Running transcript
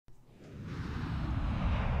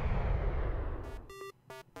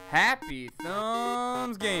Happy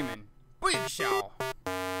Thumbs Gaming. Big show.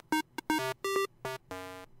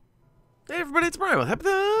 Hey everybody, it's Brian with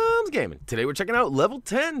HappyThumbsGaming. Today we're checking out Level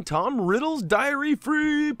 10, Tom Riddle's Diary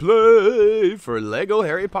Free Play for LEGO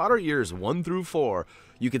Harry Potter Years 1 through 4.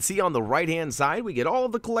 You can see on the right-hand side, we get all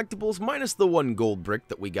of the collectibles minus the 1 gold brick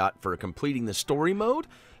that we got for completing the story mode.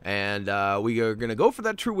 And we are going to go for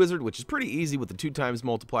that True Wizard, which is pretty easy with the 2x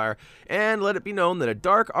multiplier. And let it be known that a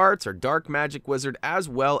Dark Arts or Dark Magic Wizard, as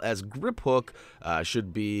well as Grip Hook,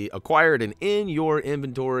 should be acquired and in your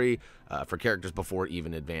inventory for characters before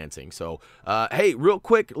even advancing. So, hey, real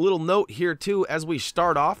quick, little note here too, as we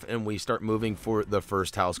start off and we start moving for the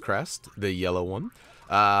first house crest, the yellow one.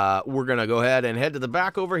 We're going to go ahead and head to the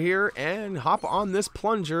back over here and hop on this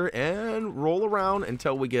plunger and roll around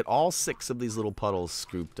until we get all 6 of these little puddles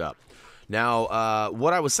scooped up. Now,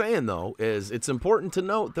 what I was saying, though, is it's important to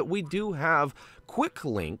note that we do have quick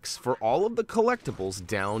links for all of the collectibles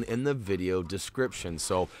down in the video description.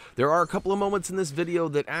 So there are a couple of moments in this video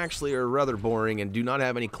that actually are rather boring and do not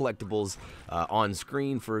have any collectibles on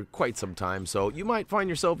screen for quite some time. So you might find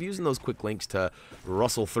yourself using those quick links to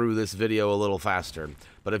rustle through this video a little faster.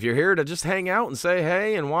 But if you're here to just hang out and say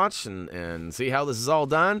hey and watch and see how this is all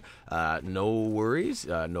done, no worries,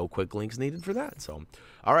 no quick links needed for that. So,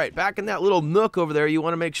 all right, back in that little nook over there, you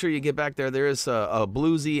want to make sure you get back there. There is a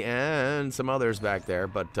Bluesy and some others back there.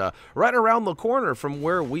 But right around the corner from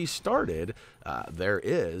where we started, there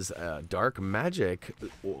is Dark Magic.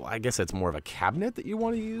 Well, I guess it's more of a cabinet that you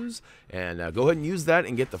want to use. And go ahead and use that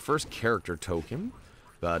and get the first character token.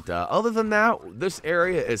 But other than that, this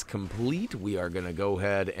area is complete. We are going to go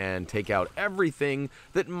ahead and take out everything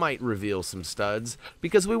that might reveal some studs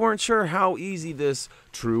because we weren't sure how easy this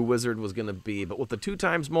True Wizard was going to be. But with the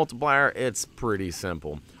 2x multiplier, it's pretty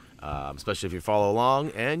simple, especially if you follow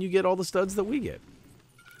along and you get all the studs that we get.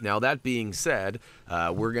 Now, that being said,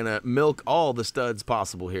 we're going to milk all the studs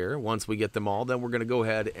possible here. Once we get them all, then we're going to go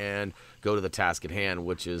ahead and go to the task at hand,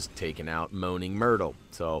 which is taking out Moaning Myrtle.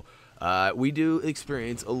 So we do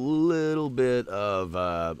experience a little bit of,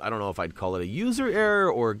 I don't know if I'd call it a user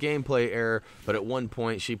error or gameplay error, but at one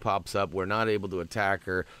point she pops up. We're not able to attack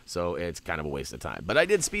her, so it's kind of a waste of time. But I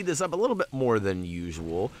did speed this up a little bit more than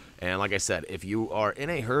usual. And like I said, if you are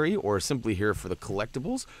in a hurry or simply here for the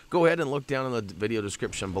collectibles, go ahead and look down in the video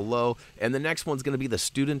description below. And the next one's going to be the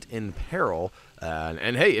Student in Peril.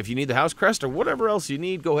 And hey, if you need the house crest or whatever else you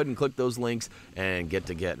need, go ahead and click those links and get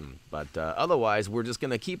to getting. But otherwise, we're just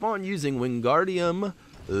going to keep on using Wingardium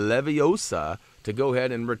Leviosa to go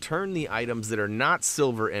ahead and return the items that are not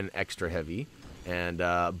silver and extra heavy and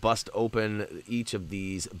bust open each of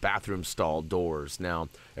these bathroom stall doors. Now,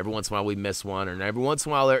 every once in a while we miss one, and every once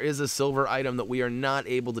in a while there is a silver item that we are not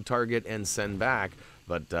able to target and send back.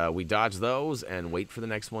 But we dodge those and wait for the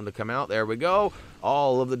next one to come out. There we go.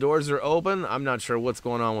 All of the doors are open. I'm not sure what's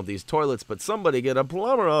going on with these toilets, but somebody get a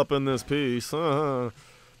plumber up in this piece. And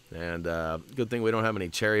good thing we don't have any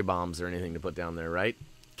cherry bombs or anything to put down there, right?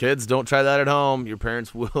 Kids, don't try that at home. Your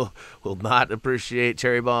parents will not appreciate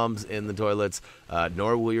cherry bombs in the toilets,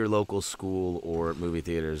 nor will your local school or movie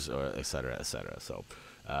theaters, or et cetera, et cetera. So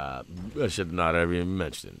I should not have even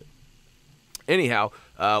mentioned it. Anyhow,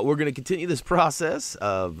 we're going to continue this process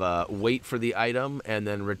of wait for the item and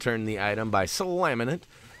then return the item by slamming it.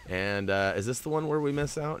 And is this the one where we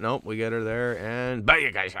miss out? Nope, we get her there, and bye,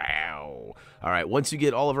 you guys. Ow. All right, once you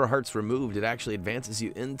get all of her hearts removed, it actually advances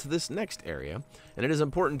you into this next area. And it is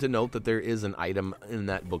important to note that there is an item in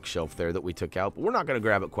that bookshelf there that we took out, but we're not going to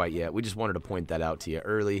grab it quite yet. We just wanted to point that out to you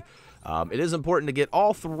early. It is important to get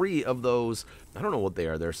all 3 of those. I don't know what they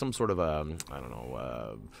are. They're some sort of a, I don't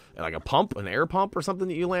know, like a pump, an air pump or something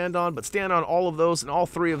that you land on. But stand on all of those, and all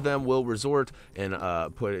 3 of them will resort in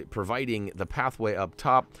providing the pathway up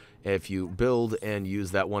top. If you build and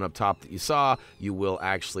use that one up top that you saw, you will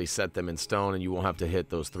actually set them in stone, and you won't have to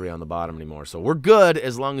hit those 3 on the bottom anymore. So we're good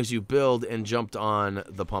as long as you build and jumped on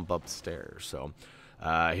the pump upstairs. So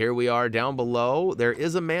here we are down below. There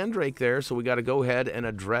is a mandrake there, so we got to go ahead and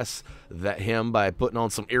address him by putting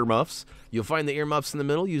on some earmuffs. You'll find the earmuffs in the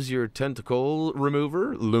middle. Use your tentacle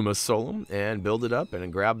remover, Luma Solum, and build it up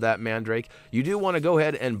and grab that mandrake. You do want to go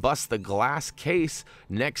ahead and bust the glass case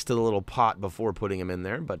next to the little pot before putting him in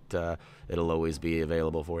there, but it'll always be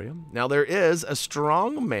available for you. Now, there is a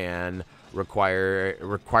strong man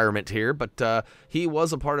requirement here, but he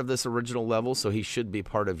was a part of this original level, so he should be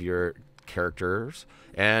part of your characters.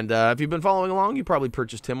 And if you've been following along, you probably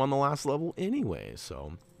purchased him on the last level anyway.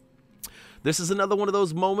 So this is another one of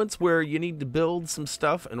those moments where you need to build some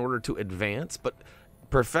stuff in order to advance, but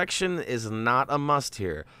Perfection is not a must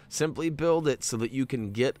here. Simply build it so that you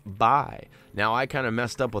can get by. Now, I kind of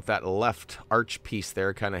messed up with that left arch piece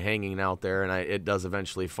there, kind of hanging out there, and it does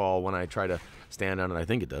eventually fall when I try to stand on it. I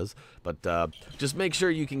think it does. But just make sure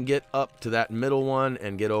you can get up to that middle one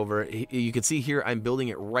and get over. You can see here I'm building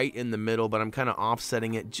it right in the middle, but I'm kind of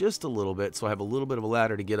offsetting it just a little bit, so I have a little bit of a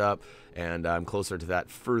ladder to get up, and I'm closer to that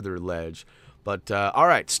further ledge. But, all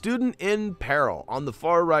right, student in peril. On the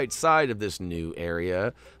far right side of this new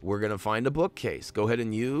area, we're going to find a bookcase. Go ahead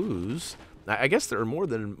and use... I guess there are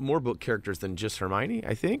more book characters than just Hermione,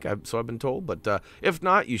 I think, so I've been told. But if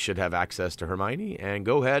not, you should have access to Hermione. And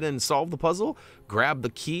go ahead and solve the puzzle. Grab the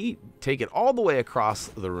key, take it all the way across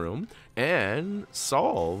the room, and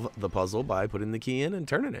solve the puzzle by putting the key in and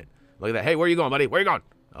turning it. Look at that. Hey, where are you going, buddy? Where are you going?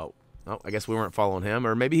 Oh, I guess we weren't following him,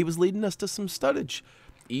 or maybe he was leading us to some studage.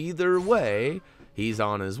 Either way, he's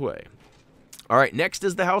on his way. All right, next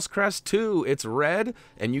is the house crest 2. It's red,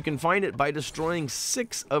 and you can find it by destroying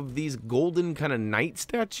 6 of these golden kind of knight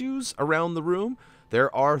statues around the room.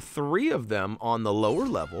 There are 3 of them on the lower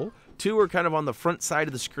level. 2 are kind of on the front side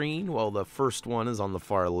of the screen, while the first one is on the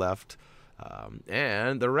far left.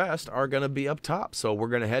 And the rest are going to be up top. So we're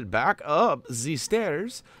going to head back up the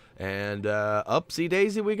stairs. And upsy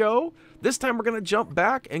daisy we go. This time we're going to jump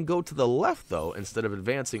back and go to the left, though, instead of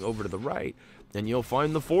advancing over to the right. And you'll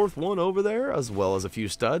find the 4th one over there, as well as a few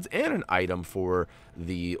studs and an item for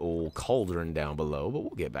the old cauldron down below. But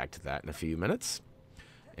we'll get back to that in a few minutes.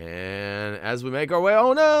 And as we make our way,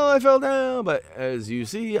 oh no, I fell down. But as you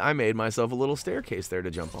see, I made myself a little staircase there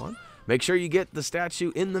to jump on. Make sure you get the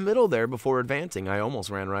statue in the middle there before advancing. I almost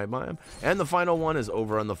ran right by him. And the final one is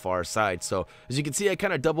over on the far side. So as you can see, I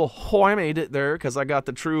kind of double made it there because I got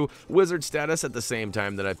the true wizard status at the same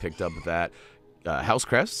time that I picked up that house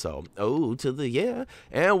crest. So, oh, to the yeah.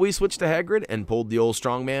 And we switched to Hagrid and pulled the old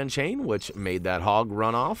strongman chain, which made that hog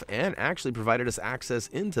run off and actually provided us access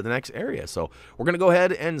into the next area. So we're going to go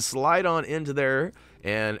ahead and slide on into there.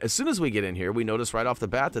 And as soon as we get in here, we notice right off the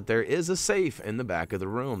bat that there is a safe in the back of the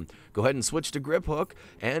room. Go ahead and switch to grip hook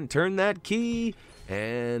and turn that key.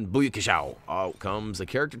 And booyakashow. Out comes a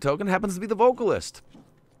character token. Happens to be the vocalist.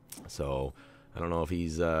 So I don't know if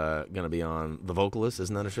he's going to be on The Vocalist.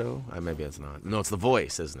 Isn't that a show? Maybe it's not. No, it's The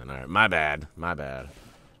Voice, isn't it? All right, my bad. My bad.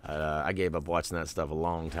 I gave up watching that stuff a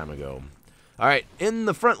long time ago. All right, in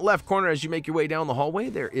the front left corner as you make your way down the hallway,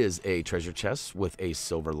 there is a treasure chest with a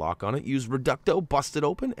silver lock on it. Use Reducto, bust it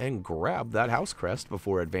open, and grab that house crest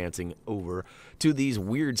before advancing over to these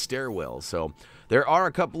weird stairwells. So there are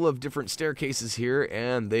a couple of different staircases here,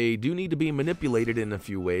 and they do need to be manipulated in a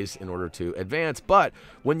few ways in order to advance. But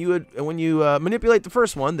when you manipulate the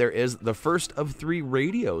first one, there is the first of 3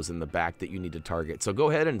 radios in the back that you need to target. So go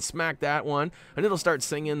ahead and smack that one, and it'll start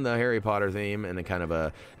singing the Harry Potter theme and a kind of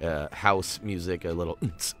a house music, a little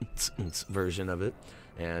version of it.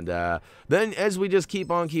 And then as we just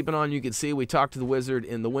keep on keeping on, you can see we talked to the wizard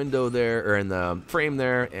in the window there, or in the frame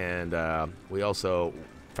there, and we also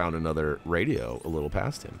found another radio a little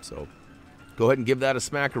past him. So go ahead and give that a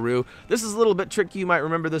smackaroo. This is a little bit tricky. You might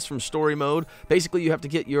remember this from story mode. Basically, you have to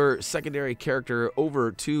get your secondary character over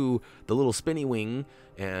to the little spinny wing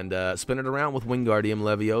and spin it around with Wingardium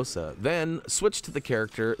Leviosa. Then switch to the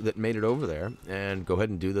character that made it over there and go ahead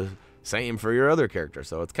and do the same for your other character.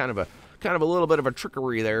 So it's kind of a little bit of a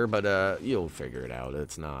trickery there, but you'll figure it out.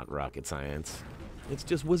 It's not rocket science. It's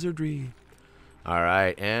just wizardry. All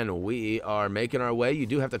right, and we are making our way. You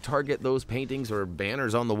do have to target those paintings or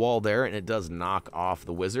banners on the wall there, and it does knock off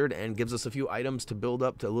the wizard and gives us a few items to build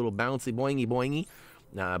up to a little bouncy boingy boingy.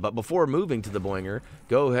 But before moving to the boinger,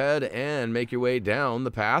 go ahead and make your way down the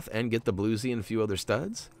path and get the bluesy and a few other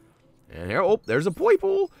studs. And here, oh, there's a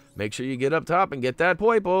poiple. Make sure you get up top and get that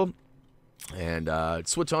poiple. And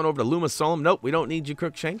switch on over to Luma Solemn. Nope, we don't need you,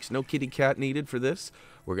 Crookshanks. No kitty cat needed for this.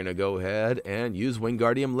 We're going to go ahead and use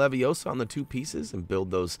Wingardium Leviosa on the 2 pieces and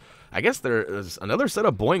build those. I guess there's another set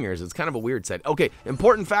of boingers. It's kind of a weird set. Okay,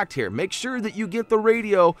 important fact here. Make sure that you get the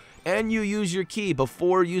radio and you use your key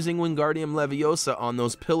before using Wingardium Leviosa on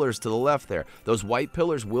those pillars to the left there. Those white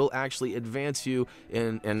pillars will actually advance you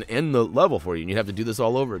and end the level for you. And you have to do this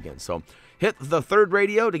all over again. So hit the 3rd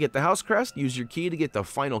radio to get the house crest. Use your key to get the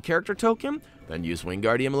final character token. Then use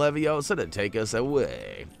Wingardium Leviosa to take us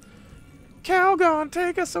away. Calgon,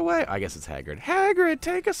 take us away. I guess it's Hagrid. Hagrid,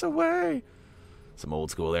 take us away. Some old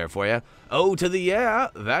school there for you. Oh, to the yeah.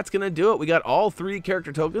 That's going to do it. We got all 3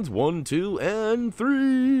 character tokens. 1, 2, and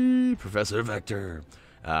 3. Professor Vector.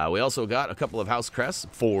 We also got a couple of house crests,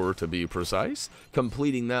 4 to be precise,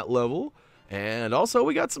 completing that level. And also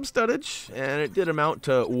we got some studdage, and it did amount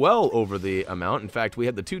to well over the amount. In fact, we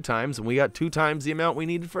had the 2 times, and we got 2 times the amount we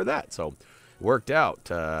needed for that. So worked out.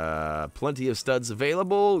 Plenty of studs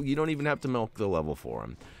available. You don't even have to milk the level for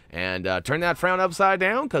them. And turn that frown upside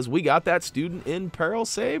down, because we got that student in Peril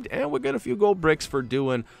saved, and we got a few gold bricks for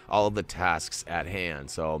doing all of the tasks at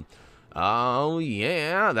hand. So, oh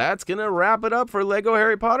yeah, that's going to wrap it up for LEGO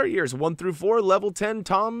Harry Potter years 1 through 4, level 10,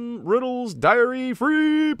 Tom Riddle's diary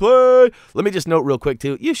free play. Let me just note real quick,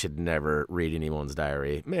 too, you should never read anyone's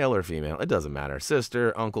diary, male or female. It doesn't matter.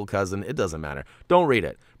 Sister, uncle, cousin, it doesn't matter. Don't read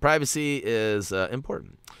it. Privacy is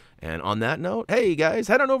important. And on that note, hey guys,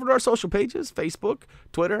 head on over to our social pages, Facebook,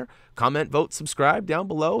 Twitter, comment, vote, subscribe down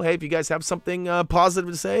below. Hey, if you guys have something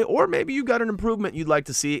positive to say, or maybe you got an improvement you'd like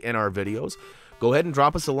to see in our videos, go ahead and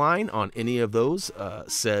drop us a line on any of those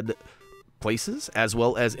said places, as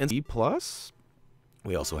well as Plus.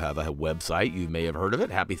 We also have a website. You may have heard of it,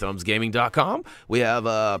 HappyThumbsGaming.com. We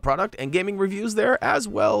have product and gaming reviews there, as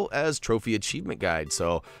well as trophy achievement guide.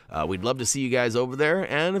 So we'd love to see you guys over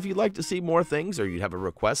there. And if you'd like to see more things, or you have a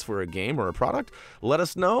request for a game or a product, let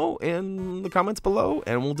us know in the comments below,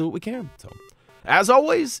 and we'll do what we can. So, as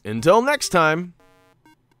always, until next time.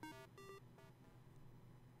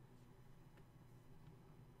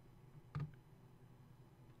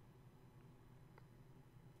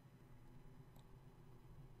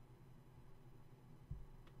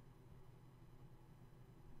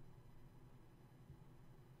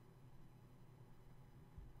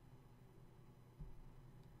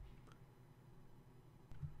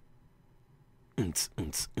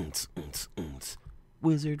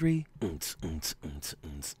 Wizardry.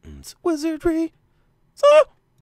 Wizardry. So